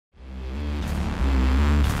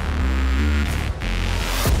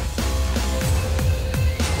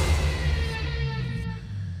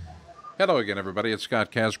Hello again, everybody. It's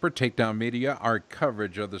Scott Casper, Takedown Media. Our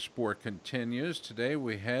coverage of the sport continues. Today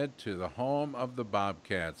we head to the home of the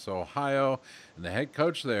Bobcats, Ohio, and the head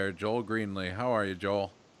coach there, Joel Greenlee. How are you,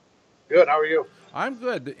 Joel? Good. How are you? I'm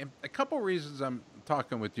good. A couple reasons I'm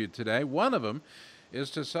talking with you today. One of them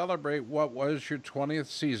is to celebrate what was your 20th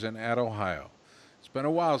season at Ohio. It's been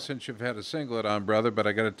a while since you've had a singlet on, brother, but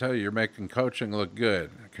I got to tell you, you're making coaching look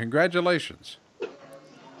good. Congratulations.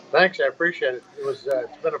 Thanks. I appreciate it. It's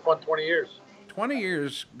been a fun 20 years. 20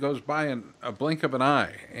 years goes by in a blink of an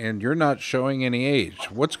eye, and you're not showing any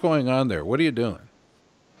age. What's going on there? What are you doing?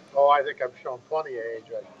 Oh, I think I'm showing plenty of age.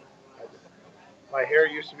 My hair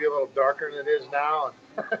used to be a little darker than it is now,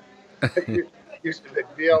 and I used to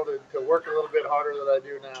be able to work a little bit harder than I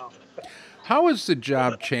do now. How has the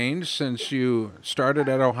job changed since you started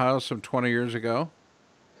at Ohio some 20 years ago?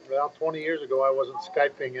 Well, 20 years ago, I wasn't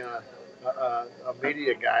Skyping a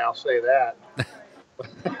media guy. I'll say that.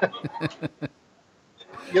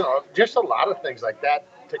 Just a lot of things like that.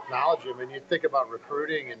 Technology. I mean, you think about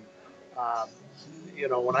recruiting, and um,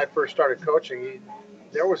 when I first started coaching,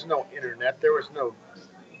 there was no internet. There was no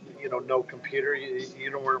computer.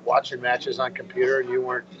 You weren't watching matches on computer. You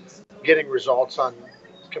weren't getting results on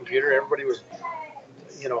computer. Everybody was,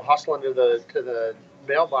 hustling to the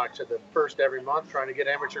mailbox at the first every month, trying to get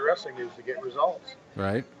amateur wrestling news to get results.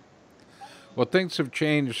 Right. Well, things have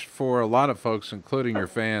changed for a lot of folks, including your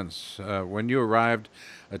fans. When you arrived,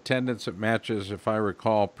 attendance at matches, if I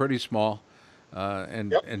recall, pretty small,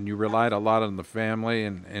 and Yep. and you relied a lot on the family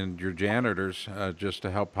and your janitors just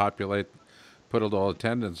to help populate, put all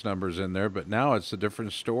attendance numbers in there. But now it's a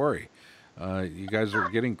different story. You guys are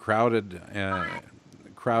getting crowded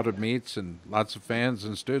meets and lots of fans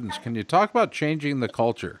and students. Can you talk about changing the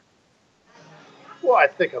culture? Well, I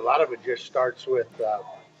think a lot of it just starts with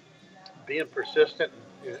being persistent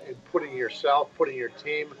and putting yourself, putting your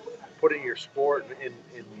team, putting your sport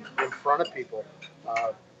in front of people.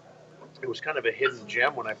 Uh, it was kind of a hidden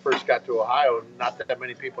gem when I first got to Ohio. Not that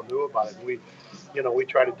many people knew about it. We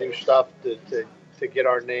try to do stuff to get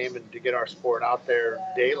our name and to get our sport out there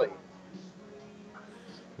daily.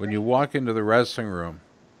 When you walk into the wrestling room,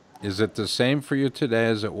 is it the same for you today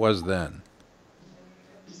as it was then?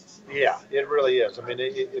 Yeah, it really is. I mean,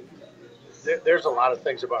 there's a lot of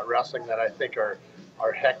things about wrestling that I think are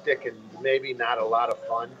hectic and maybe not a lot of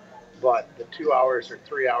fun. But the 2 hours or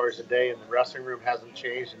 3 hours a day in the wrestling room hasn't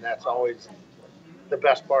changed, and that's always the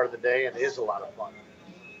best part of the day and is a lot of fun.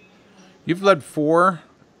 You've led four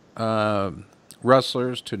uh,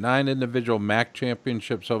 wrestlers to nine individual MAC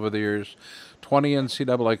championships over the years, 20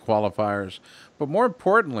 NCAA qualifiers, but more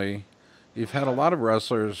importantly, you've had a lot of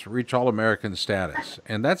wrestlers reach All American status.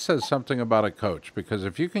 And that says something about a coach because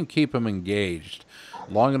if you can keep them engaged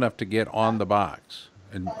long enough to get on the box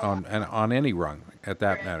and on any rung at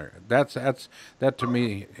that matter, that to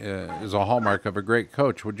me is a hallmark of a great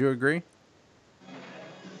coach. Would you agree?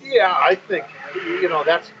 Yeah, I think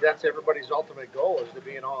that's everybody's ultimate goal is to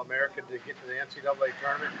be an All American, to get to the NCAA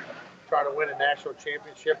tournament, try to win a national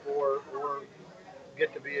championship, or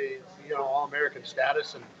get to be All American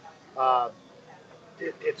status. And uh,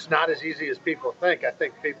 it's not as easy as people think. I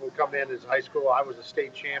think people come in as high school. I was a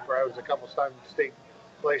state champ, or I was a couple times state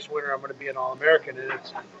place winner. I'm going to be an All American, and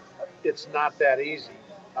it's not that easy.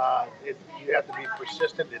 You have to be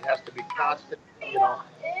persistent. It has to be constant. You know,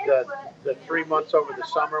 the 3 months over the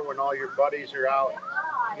summer when all your buddies are out,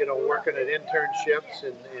 working at internships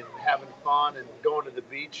and having fun and going to the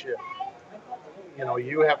beach.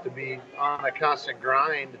 You have to be on a constant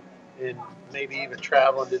grind and maybe even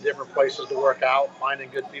traveling to different places to work out, finding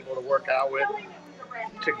good people to work out with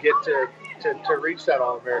to get to reach that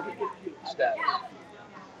All American status.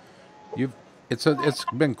 You've it's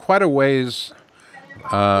been quite a ways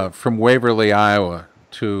from Waverly, Iowa,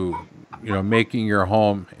 to making your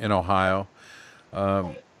home in Ohio,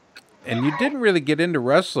 and you didn't really get into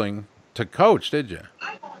wrestling to coach, did you?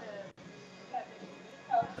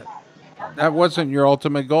 That wasn't your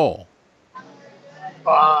ultimate goal.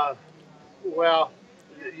 Uh, well,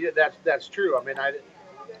 yeah, that's true. I mean,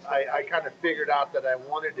 I kind of figured out that I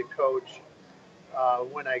wanted to coach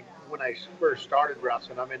when I first started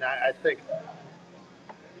wrestling. I mean, I think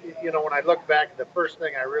when I look back, the first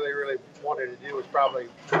thing I really wanted to do was probably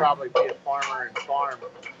be a farmer and farm.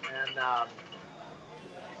 And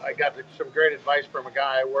I got some great advice from a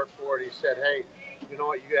guy I worked for. And he said, "Hey, you know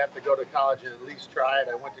what? You have to go to college and at least try it."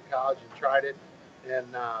 I went to college and tried it,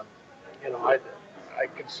 and I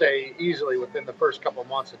could say easily within the first couple of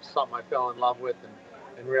months it's something I fell in love with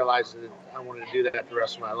and realized that I wanted to do that the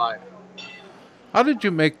rest of my life. How did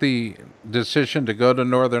you make the decision to go to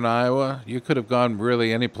Northern Iowa? You could have gone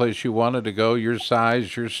really any place you wanted to go. Your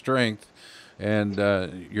size, your strength, and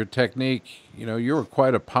your technique. You know, you were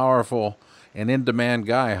quite a powerful and in-demand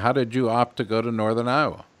guy. How did you opt to go to Northern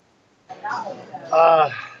Iowa? Uh,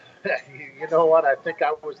 you know what? I think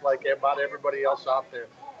I was like about everybody else out there.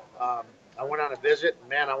 Um, I went on a visit, and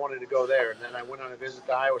man, I wanted to go there. And then I went on a visit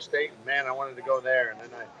to Iowa State, and man, I wanted to go there. And then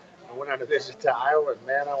I went on a visit to Iowa, and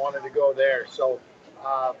man, I wanted to go there. So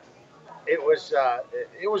uh, it was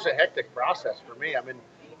a hectic process for me. I mean,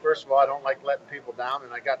 first of all, I don't like letting people down,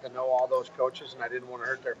 and I got to know all those coaches, and I didn't want to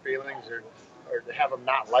hurt their feelings or to have them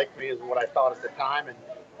not like me is what I thought at the time. And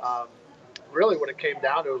um, really, what it came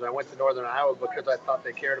down to is I went to Northern Iowa because I thought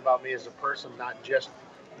they cared about me as a person, not just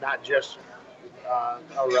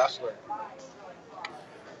a wrestler.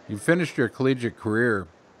 You finished your collegiate career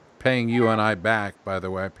paying UNI back, by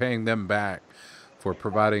the way, paying them back for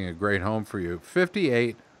providing a great home for you.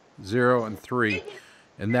 58, 0, and 3,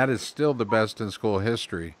 and that is still the best in school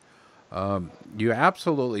history. You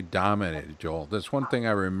absolutely dominated, Joel. That's one thing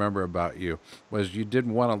I remember about you was you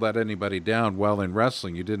didn't want to let anybody down. Well, in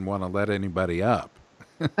wrestling, you didn't want to let anybody up.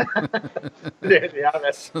 Yeah,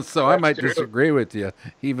 So I that's might true. disagree with you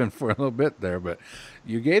even for a little bit there, but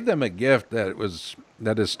you gave them a gift that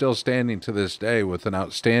is still standing to this day with an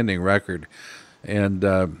outstanding record, and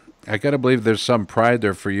I got to believe there's some pride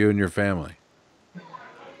there for you and your family.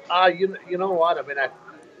 You know what? I mean,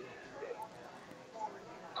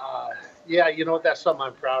 uh, yeah, you know what? That's something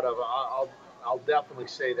I'm proud of. I'll definitely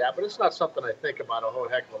say that, but it's not something I think about a whole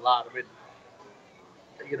heck of a lot. I mean,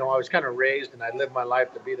 you know, I was kind of raised and I lived my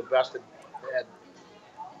life to be at the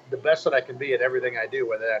best that I can be at everything I do,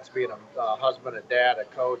 whether that's being a husband, a dad, a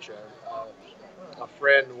coach, a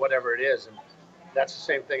friend, whatever it is. And that's the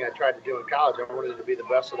same thing I tried to do in college. I wanted to be the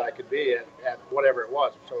best that I could be at whatever it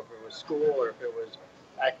was. So if it was school or if it was,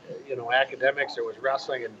 academics, or it was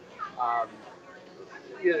wrestling. And, um,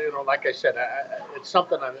 you know, like I said, it's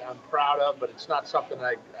something I'm proud of, but it's not something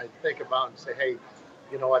I think about and say, hey,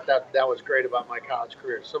 you know what, that was great about my college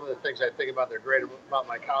career. Some of the things I think about that are great about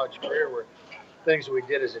my college career were things we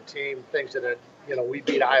did as a team, things that, we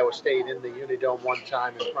beat Iowa State in the Unidome one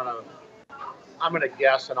time in front of, I'm going to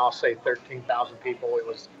guess, and I'll say 13,000 people. It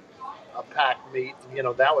was a packed meet. You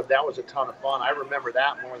know, that was a ton of fun. I remember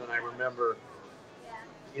that more than I remember,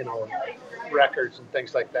 you know, records and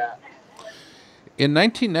things like that. In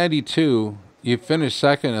 1992, you finished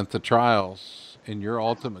second at the trials in your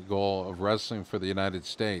ultimate goal of wrestling for the United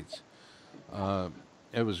States. Uh,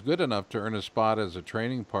 it was good enough to earn a spot as a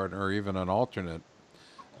training partner or even an alternate.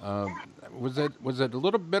 Was that a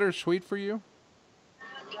little bittersweet for you?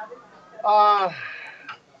 Uh,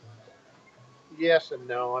 yes and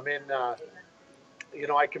no. I mean,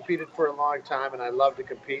 I competed for a long time, and I love to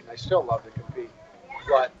compete, and I still love to compete.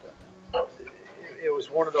 But it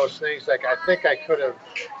was one of those things. Like I think I could have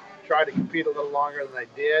tried to compete a little longer than I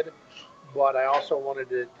did, but I also wanted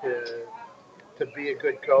to be a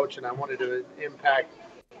good coach, and I wanted to impact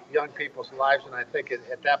young people's lives. And I think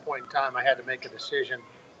at that point in time, I had to make a decision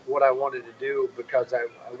what I wanted to do because I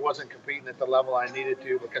wasn't competing at the level I needed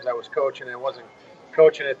to because I was coaching, and I wasn't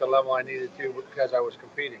coaching at the level I needed to because I was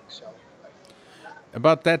competing. So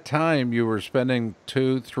About that time, you were spending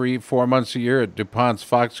 2, 3, 4 months a year at DuPont's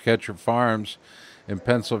Foxcatcher Farms in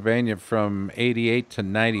Pennsylvania from '88 to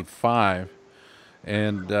 '95.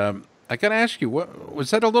 And I got to ask you, what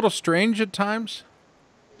was that a little strange at times?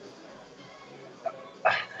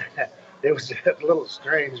 it was a little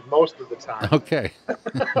strange most of the time. Okay.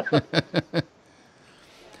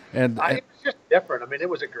 And It was just different. I mean, it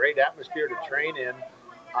was a great atmosphere to train in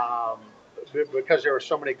um, because there were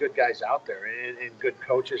so many good guys out there and good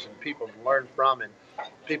coaches and people to learn from and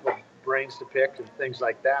people brains to pick and things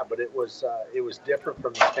like that. But it was different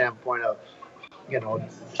from the standpoint of you know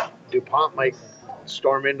DuPont might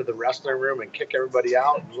storm into the wrestling room and kick everybody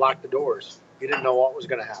out and lock the doors. You didn't know what was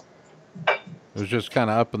going to happen. it was just kind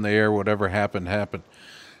of up in the air. Whatever happened, happened.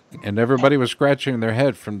 And everybody was scratching their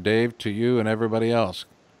head from Dave to you and everybody else.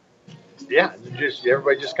 Yeah, just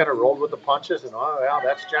everybody just kind of rolled with the punches and oh yeah,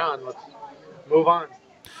 that's John. Let's move on.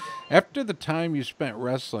 After the time you spent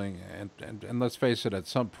wrestling, and let's face it, at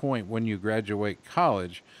some point when you graduate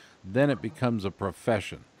college, then it becomes a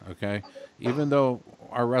profession, okay? Even though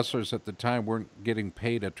our wrestlers at the time weren't getting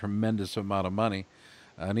paid a tremendous amount of money,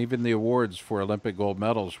 and even the awards for Olympic gold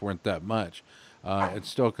medals weren't that much, it's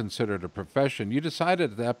still considered a profession. You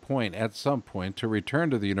decided at that point, at some point, to return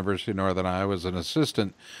to the University of Northern Iowa as an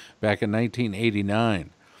assistant back in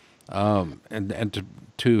 1989, and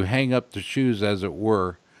to hang up the shoes, as it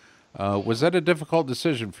were. Was that a difficult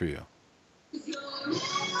decision for you?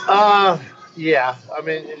 Uh, Yeah, I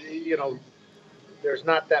mean, there's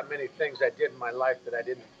not that many things I did in my life that I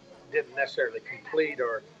didn't necessarily complete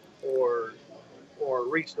or or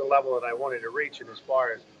reach the level that I wanted to reach. And as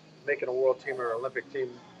far as making a world team or Olympic team,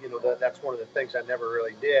 that's one of the things I never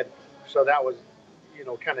really did. So that was,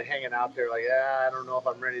 kind of hanging out there like, I don't know if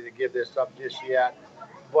I'm ready to give this up just yet.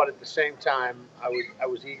 But at the same time, I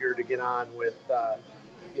was eager to get on with,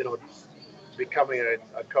 you know, becoming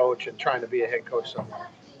a coach and trying to be a head coach somewhere.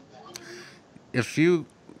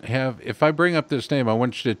 If I bring up this name, I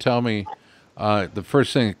want you to tell me the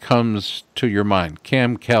first thing that comes to your mind.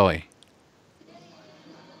 Cam Kelly.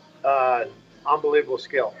 Uh, Unbelievable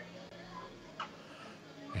skill.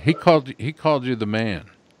 He called you the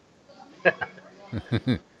man.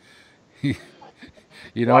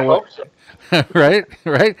 You Well, know I what? hope so. Right,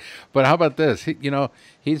 right. But how about this?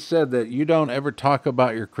 He said that you don't ever talk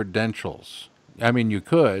about your credentials. I mean, you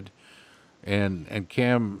could, and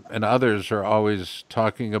Cam and others are always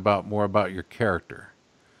talking about more about your character,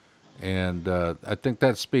 and I think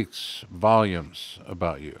that speaks volumes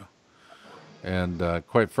about you. And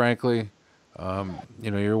quite frankly,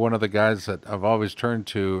 you're one of the guys that I've always turned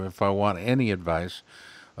to if I want any advice.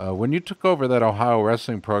 When you took over that Ohio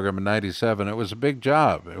wrestling program in '97, it was a big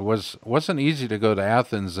job. Wasn't easy to go to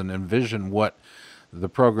Athens and envision what the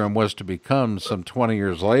program was to become some 20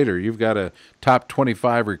 years later. You've got a top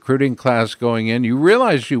 25 recruiting class going in. You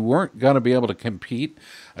realize you weren't going to be able to compete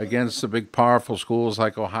against the big, powerful schools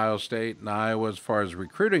like Ohio State and Iowa as far as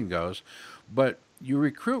recruiting goes, but you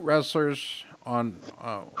recruit wrestlers on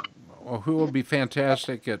who will be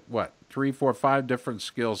fantastic at what, three, four, five different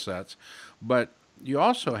skill sets, but you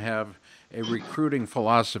also have a recruiting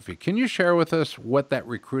philosophy. Can you share with us what that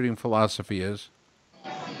recruiting philosophy is?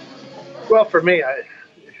 Well, for me,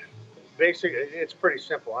 basically it's pretty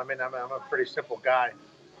simple. I mean, I'm a pretty simple guy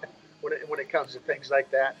when it comes to things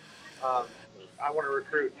like that. Um, I want to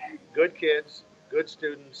recruit good kids, good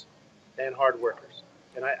students, and hard workers.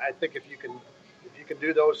 And I think if you can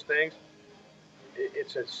do those things,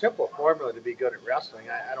 it's a simple formula to be good at wrestling.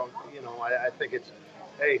 I don't, I think it's,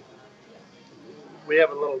 hey, we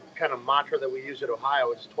have a little kind of mantra that we use at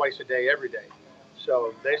Ohio. It's twice a day, every day.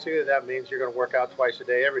 So basically, that means you're going to work out twice a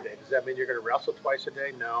day, every day. Does that mean you're going to wrestle twice a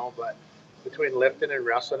day? No, but between lifting and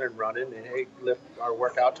wrestling and running, and hey, lift our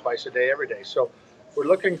workout twice a day, every day. So we're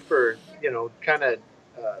looking for kind of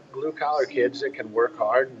blue collar kids that can work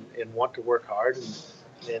hard and want to work hard,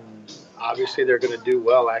 and obviously they're going to do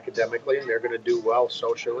well academically and they're going to do well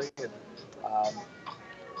socially, and um,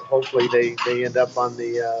 hopefully they end up on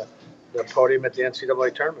the podium at the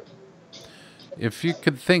NCAA tournament. If you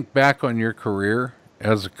could think back on your career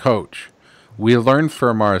as a coach, we learn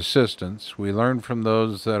from our assistants. We learn from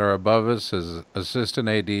those that are above us as assistant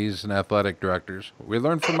ADs and athletic directors. We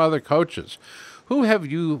learn from other coaches. Who have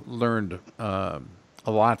you learned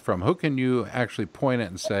a lot from? Who can you actually point at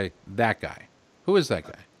and say, that guy? Who is that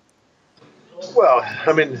guy? Well,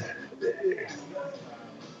 I mean,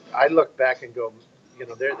 I look back and go,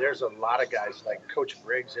 there's a lot of guys like Coach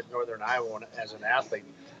Briggs at Northern Iowa as an athlete.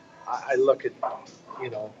 I look at, you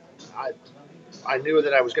know, I I knew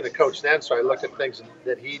that I was going to coach then, so I looked at things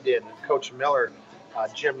that he did. And Coach Miller,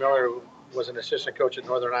 Jim Miller, was an assistant coach at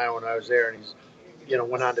Northern Iowa when I was there, and he's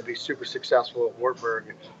went on to be super successful at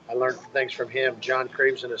Wartburg. I learned things from him. John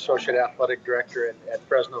Creeves, an associate athletic director at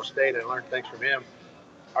Fresno State. I learned things from him.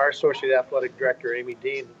 Our associate athletic director, Amy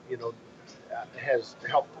Dean, has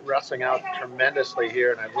helped wrestling out tremendously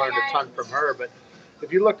here, and I've learned a ton from her. But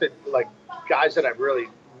if you looked at like guys that I've really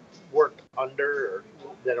worked under or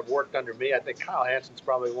that have worked under me, I think Kyle Hansen's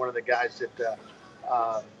probably one of the guys that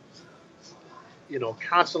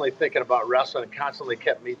constantly thinking about wrestling and constantly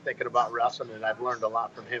kept me thinking about wrestling, and I've learned a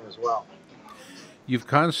lot from him as well. You've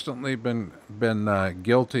constantly been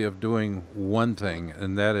guilty of doing one thing,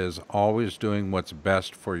 and that is always doing what's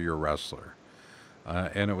best for your wrestler.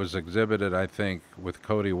 And it was exhibited, I think, with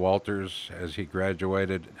Cody Walters as he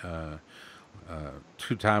graduated,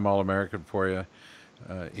 two-time All-American for you.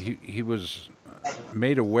 He was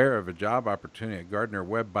made aware of a job opportunity at Gardner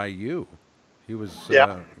Webb by you. He was Yeah.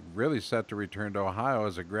 really set to return to Ohio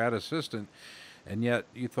as a grad assistant, and yet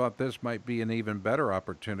you thought this might be an even better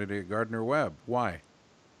opportunity at Gardner Webb. Why?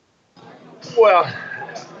 Well,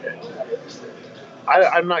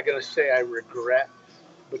 I'm not going to say I regret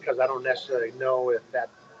because I don't necessarily know if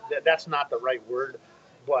that's not the right word,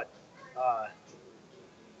 but uh,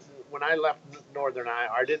 when I left Northern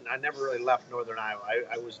Iowa, I never really left Northern Iowa.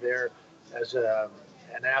 I was there as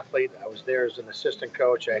an athlete. I was there as an assistant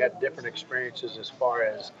coach. I had different experiences as far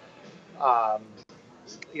as um,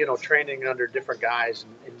 training under different guys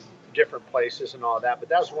in different places and all that. But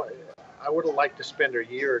that was one. I would have liked to spend a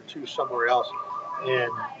year or two somewhere else,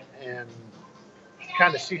 and and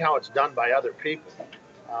kind of see how it's done by other people.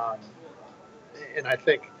 Um, and I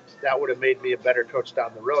think that would have made me a better coach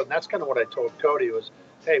down the road. And that's kind of what I told Cody was,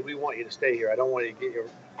 hey, we want you to stay here. I don't want you to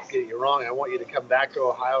get you wrong. I want you to come back to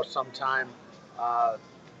Ohio sometime. Uh,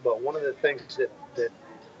 but one of the things that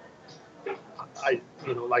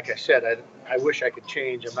like I said, I wish I could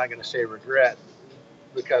change. I'm not going to say regret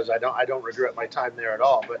because I don't regret my time there at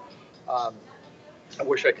all. But I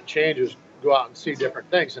wish I could change is go out and see different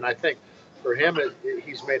things. And I think for him,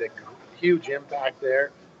 he's made a huge impact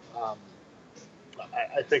there. Um,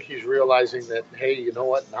 I think he's realizing that, hey, you know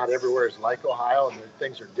what? Not everywhere is like Ohio, and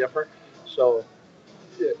things are different. So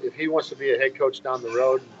if he wants to be a head coach down the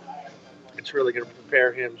road, it's really going to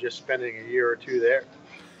prepare him just spending a year or two there.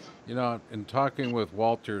 You know, in talking with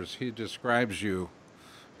Walters, he describes you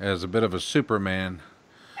as a bit of a Superman.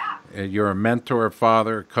 You're a mentor,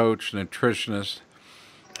 father, coach, nutritionist.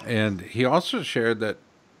 And he also shared that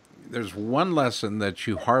there's one lesson that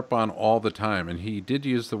you harp on all the time, and he did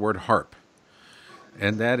use the word harp,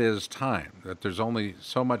 and that is time. That there's only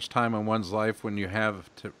so much time in one's life when you have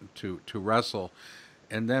to wrestle,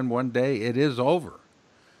 and then one day it is over.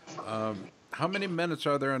 How many minutes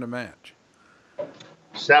are there in a match?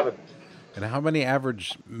 7. And how many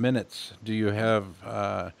average minutes do you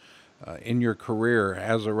have in your career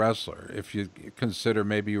as a wrestler? If you consider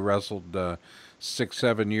maybe you wrestled 6,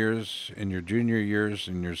 7 years in your junior years,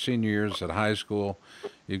 in your senior years at high school,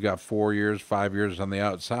 you've got 4 years, 5 years on the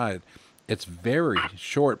outside. It's very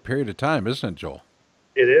short period of time, isn't it, Joel?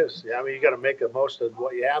 It is. Yeah, I mean, you got to make the most of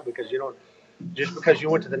what you have because you don't. Just because you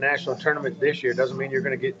went to the national tournament this year doesn't mean you're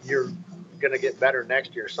going to get better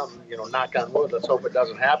next year. Something, knock on wood. Let's hope it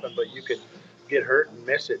doesn't happen. But you could get hurt and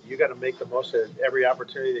miss it. You got to make the most of every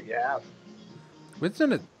opportunity that you have.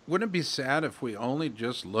 Wouldn't it be sad if we only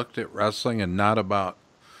just looked at wrestling and not about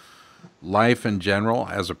life in general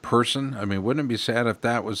as a person? I mean, wouldn't it be sad if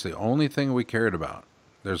that was the only thing we cared about?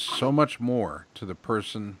 There's so much more to the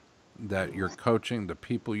person that you're coaching, the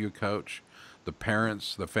people you coach, the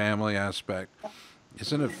parents, the family aspect.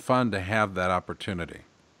 Isn't it fun to have that opportunity?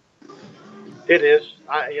 It is.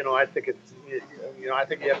 I think it's. I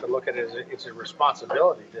think you have to look at it as it's a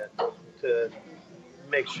responsibility to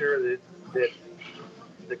make sure that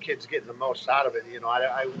the kids getting the most out of it.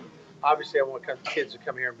 I obviously I want kids to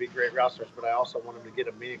come here and be great wrestlers, but I also want them to get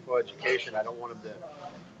a meaningful education. I don't want them to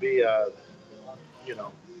be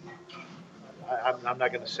I'm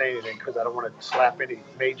not going to say anything because I don't want to slap any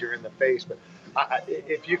major in the face. But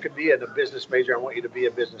if you could be a business major, I want you to be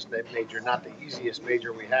a business major, not the easiest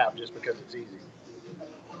major we have, just because it's easy.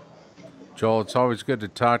 Joel, it's always good to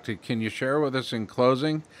talk to you. Can you share with us in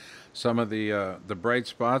closing some of the bright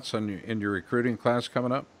spots in your recruiting class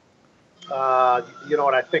coming up? And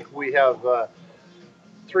I think we have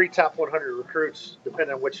 3 top 100 recruits,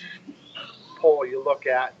 depending on which poll you look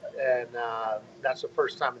at, and that's the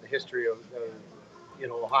first time in the history of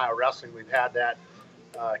Ohio wrestling we've had that.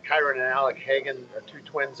 Kyron and Alec Hagan are 2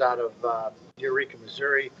 twins out of Eureka,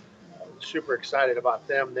 Missouri. Super excited about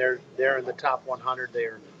them. They're in the top 100.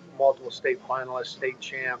 They're multiple state finalists, state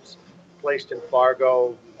champs, placed in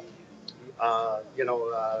Fargo.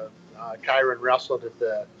 Kyron wrestled at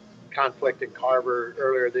the Conflict in Carver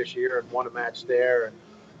earlier this year and won a match there. And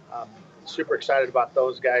super excited about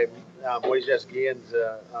those guys. Moises Guillen's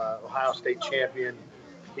Ohio State champion.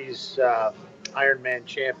 He's Ironman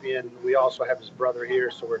champion. We also have his brother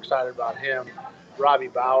here, so we're excited about him. Robbie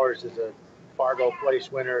Bowers is a Fargo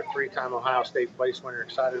place winner, 3-time Ohio State place winner.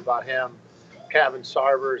 Excited about him. Kevin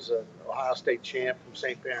Sarver is an Ohio State champ from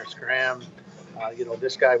St. Parents Graham.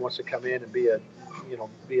 This guy wants to come in and be a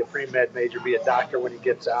pre-med major, be a doctor when he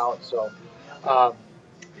gets out. So,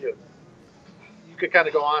 you could kind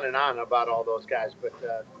of go on and on about all those guys, but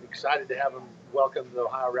excited to have them welcome the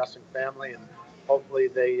Ohio wrestling family, and hopefully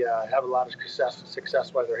they have a lot of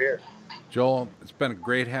success while they're here. Joel, it's been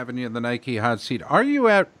great having you in the Nike hot seat. Are you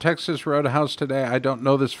at Texas Roadhouse today? I don't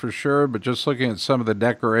know this for sure, but just looking at some of the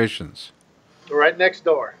decorations. Right next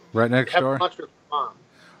door. Right next door? Lunch with Mom.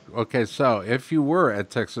 Okay, so if you were at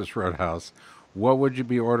Texas Roadhouse, what would you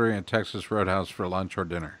be ordering at Texas Roadhouse for lunch or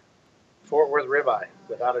dinner? Fort Worth ribeye,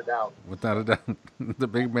 without a doubt. Without a doubt. The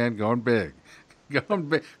big man going big.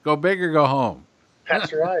 Go big or go home.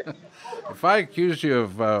 That's right. If I accuse you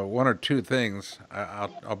of 1 or 2 things,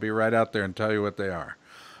 I'll be right out there and tell you what they are.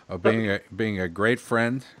 Of being a great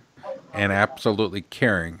friend and absolutely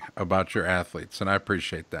caring about your athletes, and I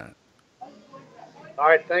appreciate that. All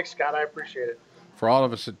right, thanks, Scott. I appreciate it. For all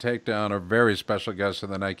of us at Takedown, our very special guest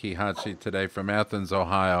in the Nike hot seat today from Athens,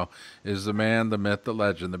 Ohio, is the man, the myth, the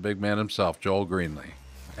legend, the big man himself, Joel Greenlee.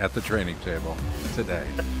 at the training table today.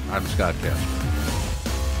 I'm Scott Casper.